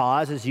there. The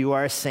cause is you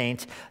are a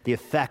saint. The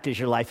effect is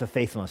your life of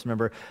faithfulness.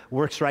 Remember,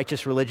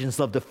 works-righteous religions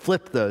love to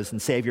flip those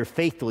and say if you're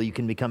faithful, you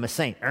can become a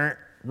saint.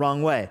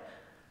 Wrong way.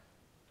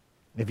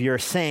 If you're a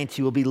saint,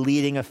 you will be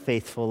leading a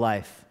faithful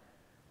life.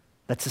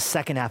 That's the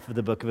second half of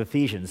the book of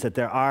Ephesians, that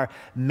there are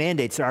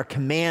mandates, there are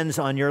commands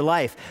on your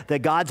life,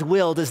 that God's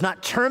will does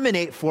not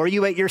terminate for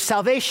you at your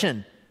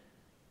salvation.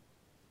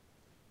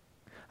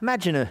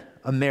 Imagine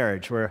a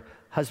marriage where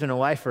husband and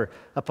wife are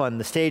up on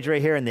the stage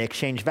right here and they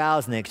exchange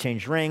vows and they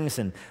exchange rings,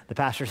 and the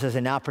pastor says, I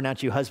now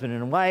pronounce you husband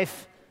and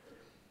wife.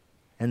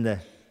 And the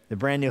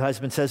brand new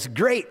husband says,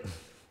 great,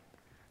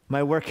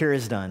 my work here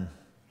is done.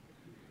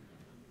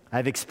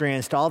 I've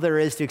experienced all there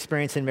is to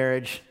experience in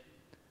marriage.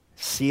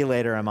 See you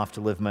later, I'm off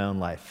to live my own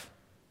life.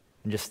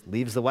 And just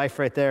leaves the wife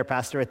right there,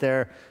 pastor right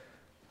there,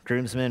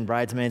 groomsmen,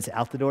 bridesmaids,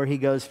 out the door he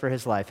goes for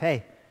his life.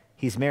 Hey,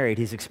 he's married,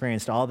 he's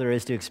experienced all there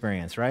is to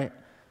experience, right?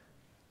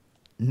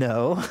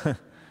 No.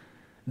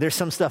 There's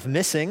some stuff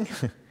missing,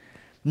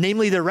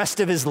 namely the rest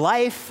of his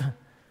life.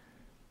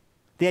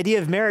 The idea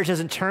of marriage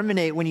doesn't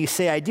terminate when you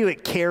say I do.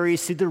 It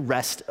carries through the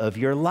rest of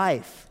your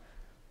life.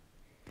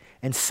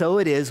 And so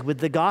it is with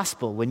the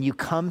gospel. When you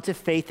come to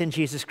faith in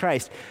Jesus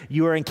Christ,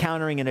 you are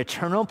encountering an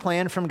eternal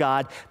plan from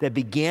God that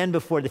began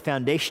before the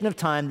foundation of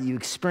time, that you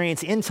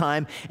experience in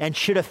time, and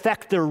should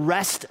affect the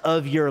rest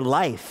of your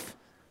life.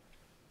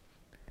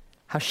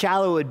 How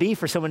shallow it would be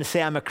for someone to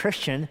say, I'm a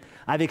Christian,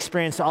 I've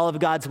experienced all of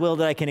God's will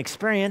that I can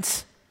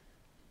experience,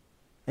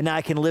 and now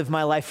I can live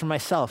my life for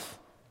myself.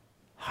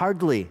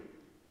 Hardly.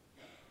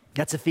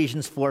 That's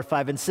Ephesians 4,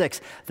 5, and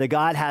 6. That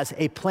God has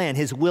a plan.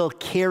 His will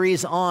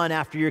carries on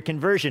after your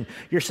conversion.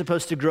 You're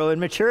supposed to grow in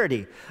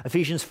maturity.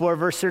 Ephesians 4,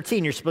 verse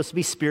 13, you're supposed to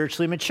be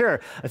spiritually mature.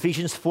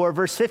 Ephesians 4,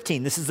 verse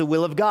 15, this is the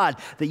will of God,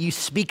 that you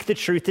speak the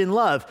truth in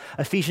love.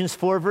 Ephesians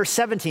 4, verse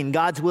 17,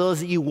 God's will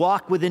is that you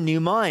walk with a new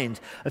mind.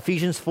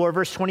 Ephesians 4,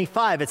 verse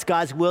 25, it's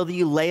God's will that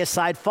you lay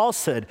aside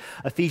falsehood.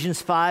 Ephesians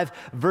 5,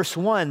 verse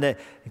 1, that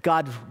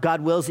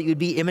God wills that you would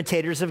be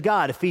imitators of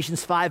God.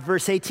 Ephesians 5,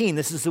 verse 18,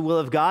 this is the will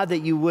of God, that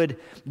you would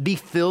be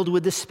filled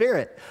with the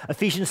Spirit.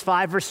 Ephesians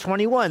 5, verse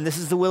 21, this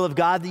is the will of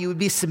God, that you would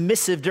be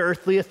submissive to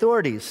earthly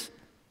authorities.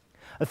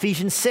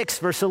 Ephesians 6,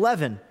 verse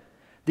 11,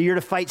 that you're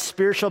to fight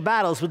spiritual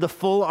battles with the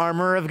full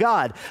armor of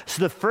God.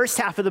 So the first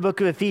half of the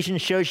book of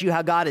Ephesians shows you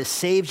how God has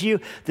saved you.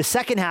 The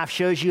second half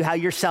shows you how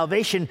your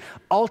salvation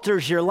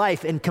alters your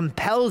life and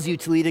compels you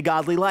to lead a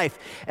godly life.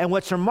 And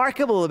what's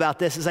remarkable about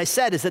this, as I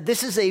said, is that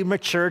this is a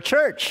mature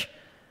church.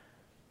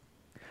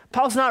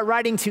 Paul's not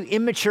writing to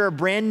immature,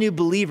 brand new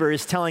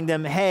believers telling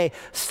them, hey,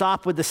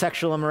 stop with the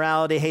sexual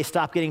immorality. Hey,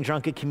 stop getting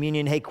drunk at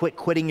communion. Hey, quit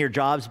quitting your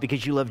jobs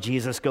because you love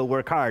Jesus. Go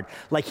work hard,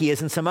 like he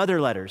is in some other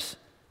letters.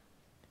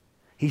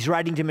 He's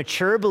writing to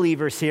mature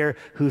believers here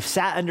who've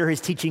sat under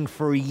his teaching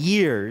for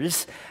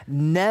years.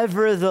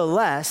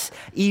 Nevertheless,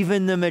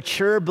 even the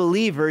mature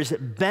believers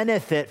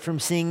benefit from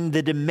seeing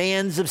the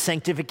demands of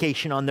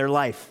sanctification on their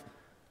life.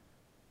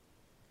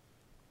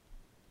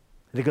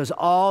 It goes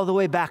all the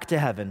way back to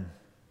heaven.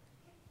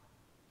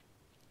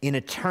 In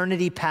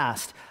eternity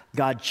past,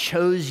 God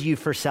chose you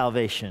for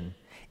salvation.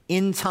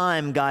 In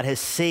time, God has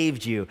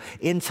saved you.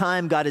 In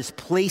time, God has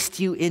placed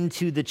you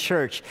into the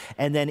church.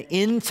 And then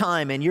in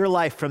time, in your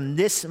life, from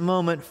this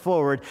moment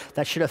forward,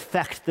 that should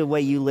affect the way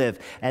you live.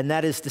 And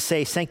that is to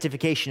say,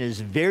 sanctification is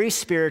very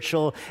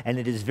spiritual and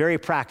it is very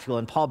practical.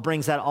 And Paul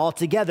brings that all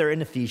together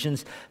in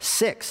Ephesians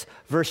 6,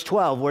 verse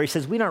 12, where he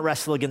says, we don't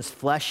wrestle against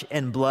flesh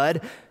and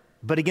blood,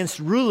 but against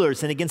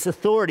rulers and against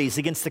authorities,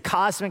 against the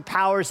cosmic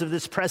powers of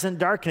this present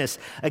darkness,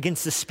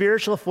 against the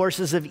spiritual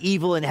forces of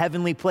evil in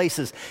heavenly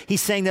places.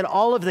 He's saying that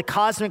all of the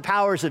cosmic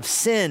powers of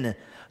sin,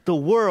 the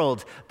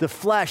world, the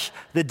flesh,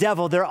 the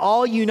devil, they're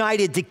all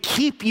united to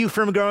keep you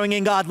from growing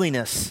in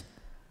godliness.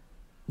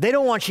 They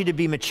don't want you to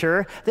be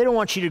mature. They don't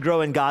want you to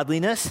grow in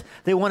godliness.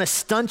 They want to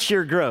stunt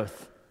your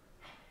growth.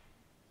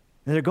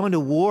 And they're going to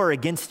war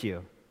against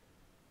you.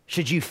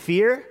 Should you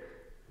fear?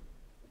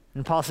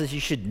 And Paul says you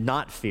should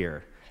not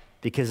fear,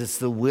 because it's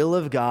the will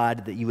of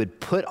God that you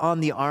would put on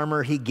the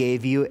armor he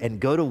gave you and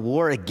go to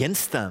war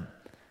against them.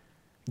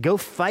 Go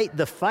fight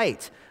the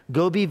fight.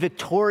 Go be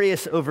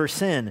victorious over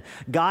sin.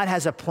 God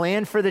has a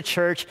plan for the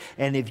church,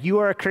 and if you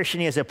are a Christian,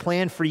 he has a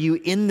plan for you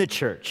in the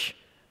church.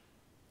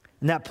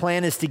 And that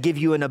plan is to give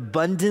you an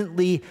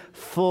abundantly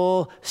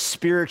full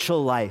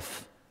spiritual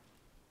life.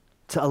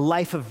 It's a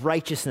life of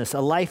righteousness,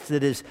 a life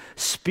that is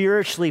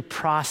spiritually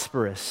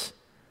prosperous,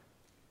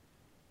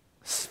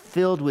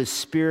 filled with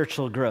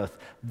spiritual growth.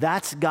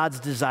 That's God's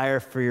desire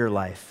for your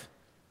life.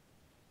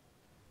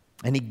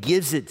 And he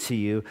gives it to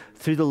you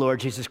through the Lord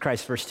Jesus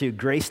Christ. Verse 2,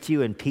 grace to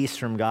you and peace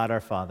from God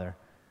our Father.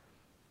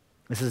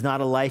 This is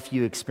not a life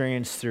you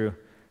experience through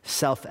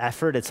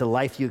self-effort. It's a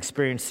life you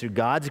experience through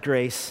God's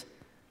grace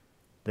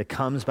that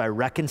comes by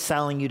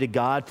reconciling you to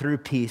God through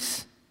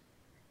peace.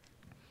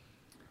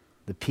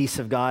 The peace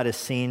of God is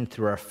seen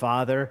through our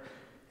Father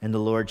and the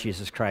Lord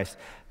Jesus Christ.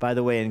 By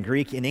the way, in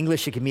Greek, in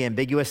English, it can be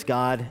ambiguous.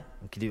 God,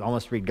 you could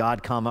almost read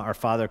God, comma, our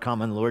Father,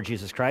 comma, and the Lord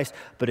Jesus Christ.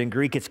 But in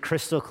Greek, it's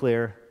crystal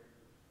clear.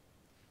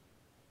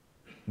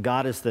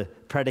 God is the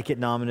predicate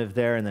nominative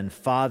there, and then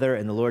Father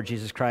and the Lord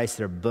Jesus Christ,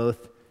 they're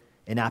both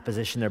in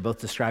apposition. They're both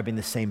describing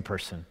the same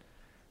person.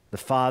 The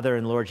Father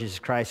and Lord Jesus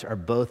Christ are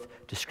both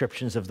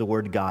descriptions of the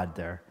word God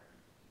there.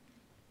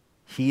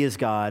 He is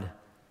God.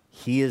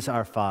 He is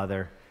our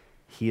Father.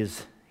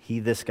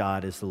 This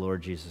God is the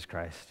Lord Jesus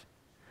Christ.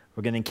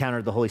 We're going to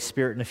encounter the Holy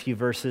Spirit in a few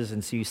verses,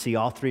 and so you see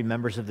all three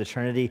members of the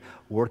Trinity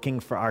working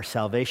for our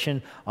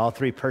salvation, all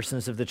three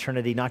persons of the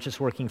Trinity not just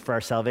working for our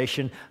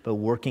salvation, but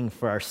working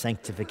for our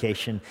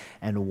sanctification.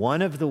 And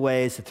one of the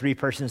ways the three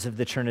persons of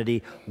the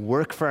Trinity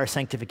work for our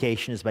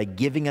sanctification is by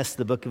giving us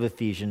the book of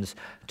Ephesians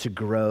to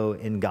grow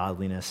in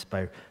godliness,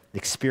 by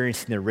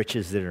experiencing the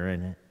riches that are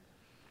in it.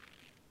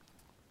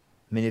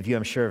 Many of you,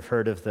 I'm sure, have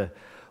heard of the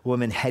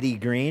woman Hetty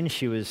Green.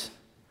 She's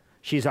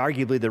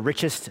arguably the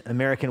richest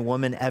American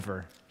woman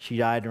ever. She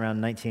died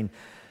around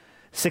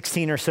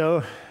 1916 or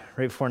so,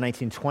 right before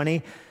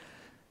 1920,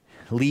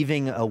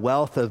 leaving a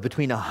wealth of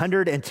between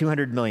 100 and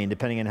 200 million,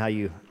 depending on how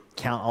you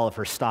count all of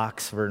her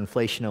stocks for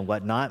inflation and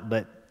whatnot,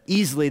 but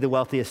easily the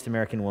wealthiest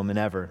American woman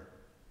ever.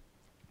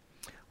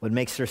 What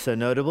makes her so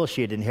notable,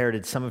 she had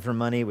inherited some of her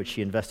money, which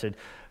she invested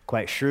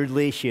quite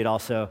shrewdly. She had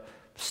also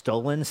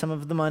stolen some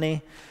of the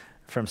money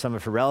from some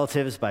of her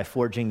relatives by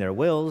forging their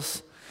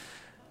wills.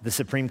 The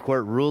Supreme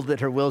Court ruled that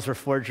her wills were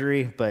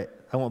forgery, but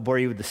I won't bore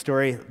you with the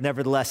story.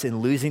 Nevertheless, in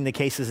losing the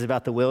cases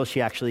about the will, she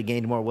actually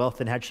gained more wealth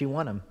than had she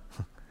won them.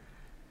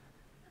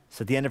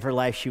 So at the end of her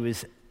life, she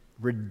was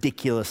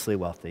ridiculously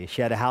wealthy.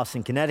 She had a house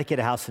in Connecticut,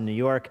 a house in New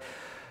York.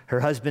 Her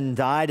husband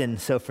died,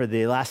 and so for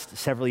the last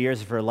several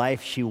years of her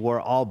life, she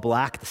wore all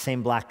black, the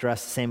same black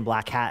dress, the same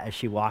black hat as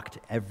she walked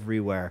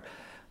everywhere.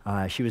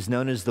 She was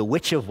known as the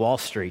Witch of Wall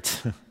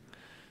Street.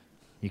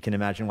 You can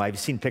imagine why. If you've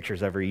seen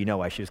pictures of her, you know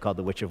why she was called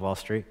the Witch of Wall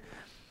Street.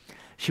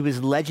 She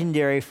was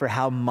legendary for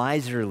how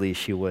miserly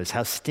she was,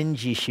 how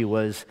stingy she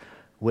was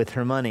with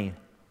her money.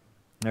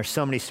 There's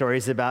so many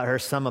stories about her,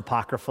 some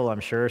apocryphal, I'm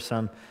sure,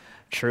 some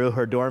true.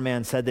 Her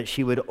doorman said that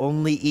she would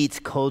only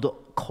eat cold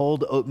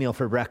oatmeal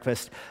for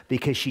breakfast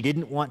because she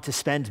didn't want to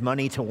spend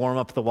money to warm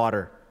up the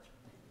water.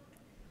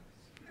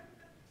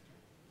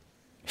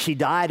 She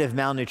died of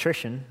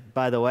malnutrition,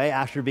 by the way,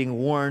 after being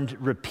warned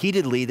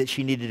repeatedly that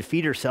she needed to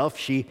feed herself.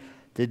 She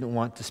didn't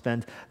want to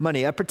spend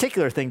money. A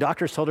particular thing,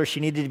 doctors told her she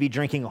needed to be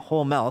drinking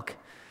whole milk,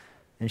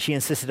 and she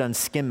insisted on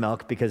skim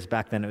milk because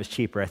back then it was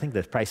cheaper. I think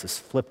the price has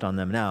flipped on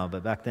them now,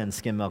 but back then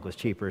skim milk was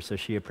cheaper, so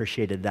she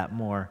appreciated that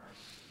more.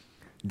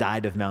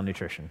 Died of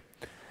malnutrition.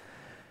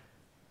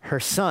 Her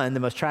son, the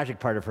most tragic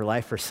part of her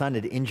life, her son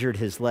had injured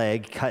his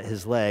leg, cut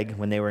his leg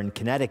when they were in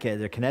Connecticut,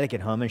 their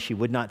Connecticut home, and she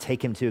would not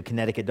take him to a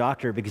Connecticut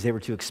doctor because they were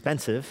too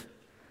expensive.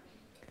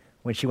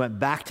 When she went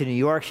back to New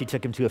York, she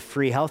took him to a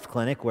free health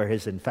clinic where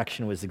his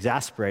infection was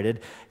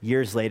exacerbated.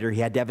 Years later, he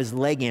had to have his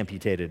leg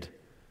amputated.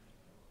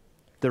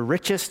 The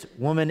richest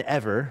woman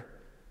ever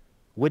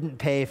wouldn't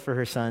pay for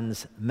her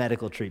son's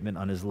medical treatment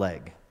on his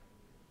leg.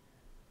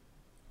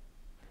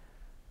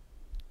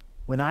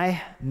 When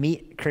I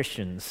meet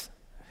Christians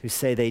who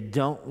say they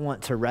don't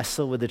want to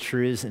wrestle with the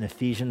truths in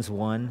Ephesians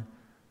 1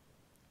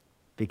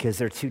 because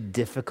they're too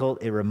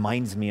difficult, it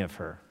reminds me of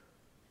her.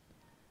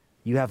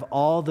 You have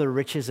all the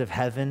riches of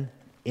heaven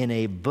in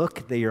a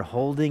book that you're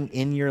holding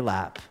in your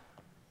lap,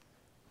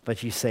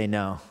 but you say,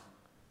 no,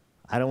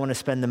 I don't want to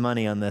spend the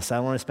money on this. I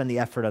don't want to spend the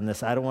effort on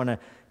this. I don't want to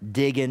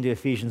dig into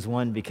Ephesians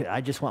 1 because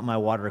I just want my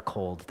water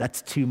cold.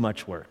 That's too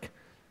much work.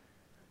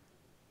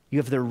 You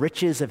have the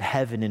riches of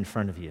heaven in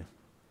front of you.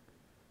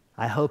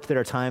 I hope that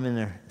our time in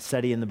the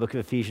study in the book of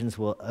Ephesians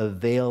will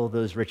avail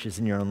those riches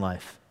in your own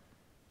life.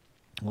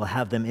 Will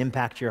have them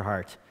impact your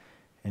heart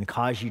and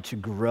cause you to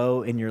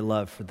grow in your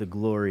love for the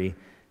glory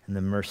and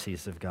the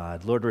mercies of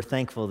God. Lord, we're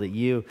thankful that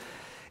you,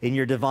 in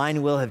your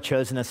divine will, have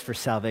chosen us for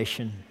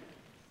salvation,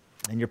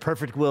 and your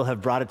perfect will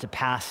have brought it to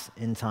pass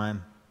in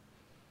time.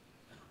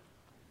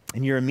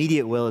 In your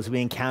immediate will, as we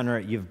encounter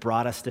it, you've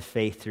brought us to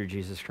faith through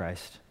Jesus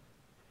Christ.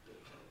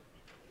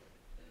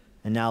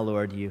 And now,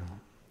 Lord, you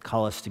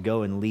call us to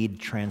go and lead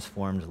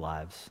transformed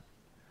lives.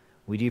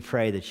 We do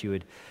pray that you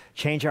would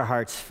change our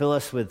hearts, fill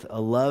us with a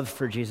love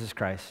for Jesus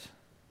Christ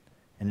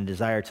and a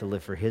desire to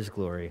live for his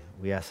glory.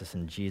 We ask this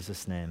in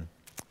Jesus' name.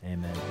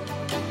 Amen.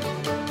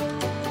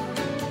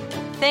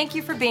 Thank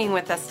you for being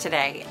with us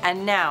today.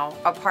 And now,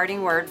 a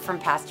parting word from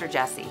Pastor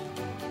Jesse.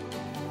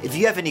 If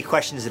you have any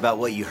questions about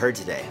what you heard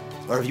today,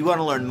 or if you want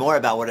to learn more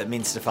about what it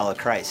means to follow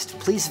Christ,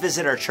 please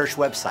visit our church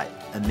website,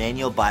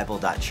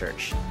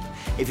 emmanuelbible.church.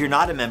 If you're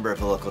not a member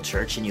of a local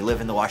church and you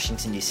live in the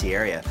Washington, D.C.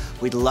 area,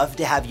 we'd love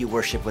to have you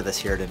worship with us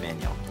here at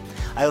Emmanuel.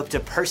 I hope to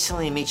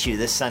personally meet you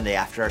this Sunday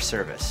after our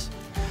service.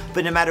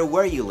 But no matter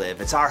where you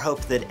live, it's our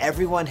hope that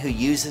everyone who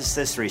uses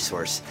this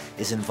resource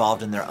is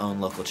involved in their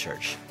own local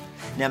church.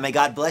 Now may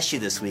God bless you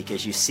this week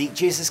as you seek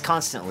Jesus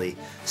constantly,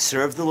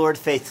 serve the Lord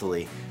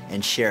faithfully,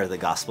 and share the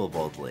gospel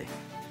boldly.